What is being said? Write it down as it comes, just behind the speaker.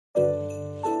'Twas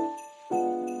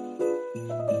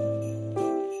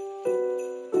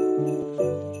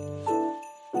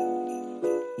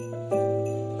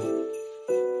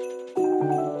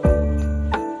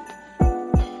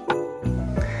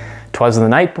the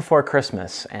night before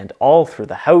Christmas, and all through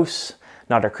the house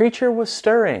not a creature was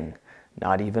stirring,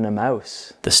 not even a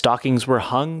mouse. The stockings were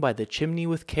hung by the chimney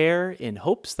with care, in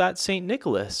hopes that St.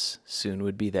 Nicholas soon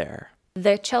would be there.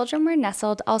 The children were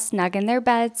nestled all snug in their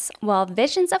beds, while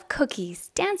visions of cookies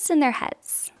danced in their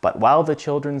heads. But while the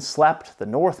children slept, the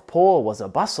North Pole was a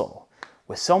bustle.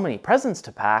 With so many presents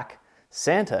to pack,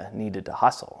 Santa needed to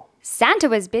hustle. Santa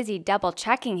was busy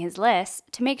double-checking his list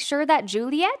to make sure that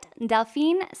Juliet,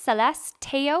 Delphine, Celeste,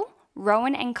 Theo,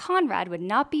 Rowan, and Conrad would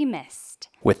not be missed.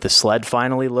 With the sled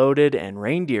finally loaded and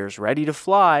reindeers ready to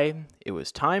fly, it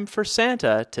was time for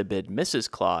Santa to bid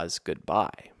Mrs. Claus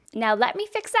goodbye. Now let me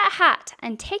fix that hat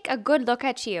and take a good look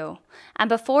at you. And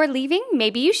before leaving,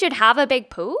 maybe you should have a big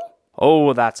poo?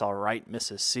 Oh, that's all right,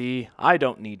 Mrs. C. I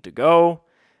don't need to go.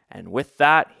 And with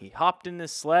that, he hopped in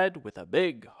his sled with a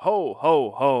big ho,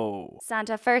 ho, ho.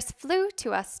 Santa first flew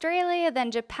to Australia,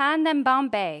 then Japan, then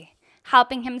Bombay,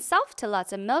 helping himself to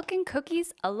lots of milk and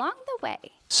cookies along the way.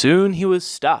 Soon he was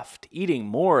stuffed, eating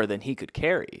more than he could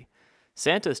carry.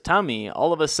 Santa's tummy,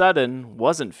 all of a sudden,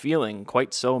 wasn't feeling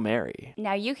quite so merry.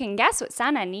 Now you can guess what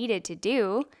Santa needed to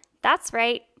do. That's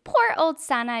right, poor old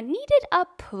Santa needed a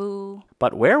poo.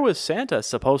 But where was Santa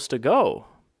supposed to go?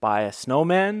 By a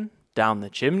snowman? Down the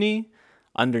chimney?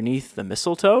 Underneath the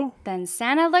mistletoe? Then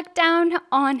Santa looked down,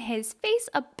 on his face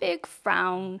a big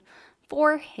frown,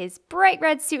 for his bright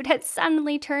red suit had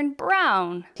suddenly turned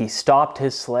brown. He stopped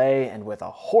his sleigh, and with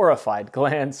a horrified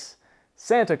glance,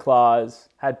 Santa Claus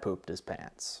had pooped his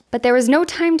pants. But there was no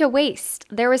time to waste.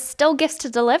 There was still gifts to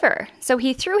deliver. So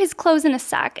he threw his clothes in a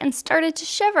sack and started to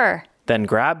shiver. Then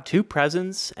grabbed 2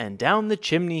 presents, and down the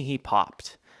chimney he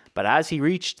popped. But as he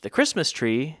reached the Christmas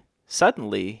tree,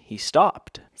 suddenly he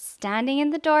stopped. Standing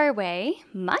in the doorway,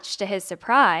 much to his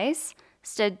surprise,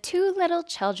 stood 2 little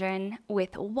children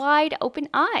with wide open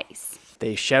eyes.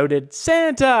 They shouted,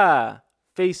 "Santa!"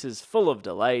 Faces full of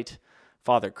delight.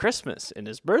 Father Christmas in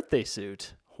his birthday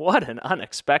suit. What an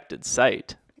unexpected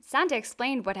sight. Santa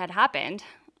explained what had happened.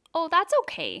 "Oh, that's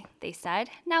okay," they said.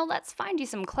 "Now let's find you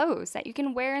some clothes that you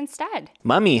can wear instead."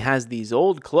 Mummy has these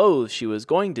old clothes she was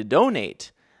going to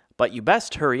donate. But you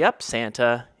best hurry up,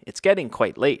 Santa. It's getting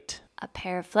quite late. A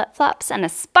pair of flip-flops and a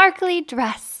sparkly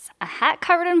dress. A hat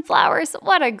covered in flowers.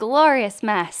 What a glorious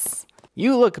mess.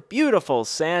 You look beautiful,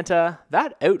 Santa.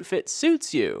 That outfit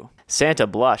suits you. Santa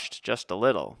blushed just a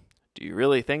little. Do you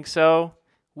really think so?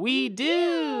 We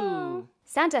do!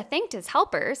 Santa thanked his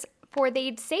helpers, for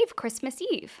they'd saved Christmas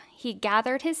Eve. He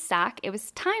gathered his sack. It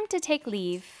was time to take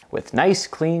leave. With nice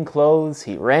clean clothes,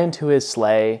 he ran to his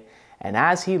sleigh. And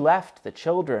as he left, the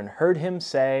children heard him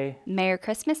say, "Merry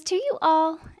Christmas to you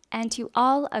all, and to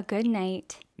all a good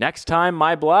night. Next time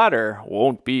my bladder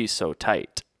won't be so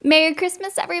tight." Merry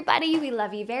Christmas, everybody. We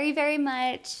love you very, very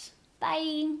much.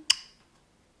 Bye.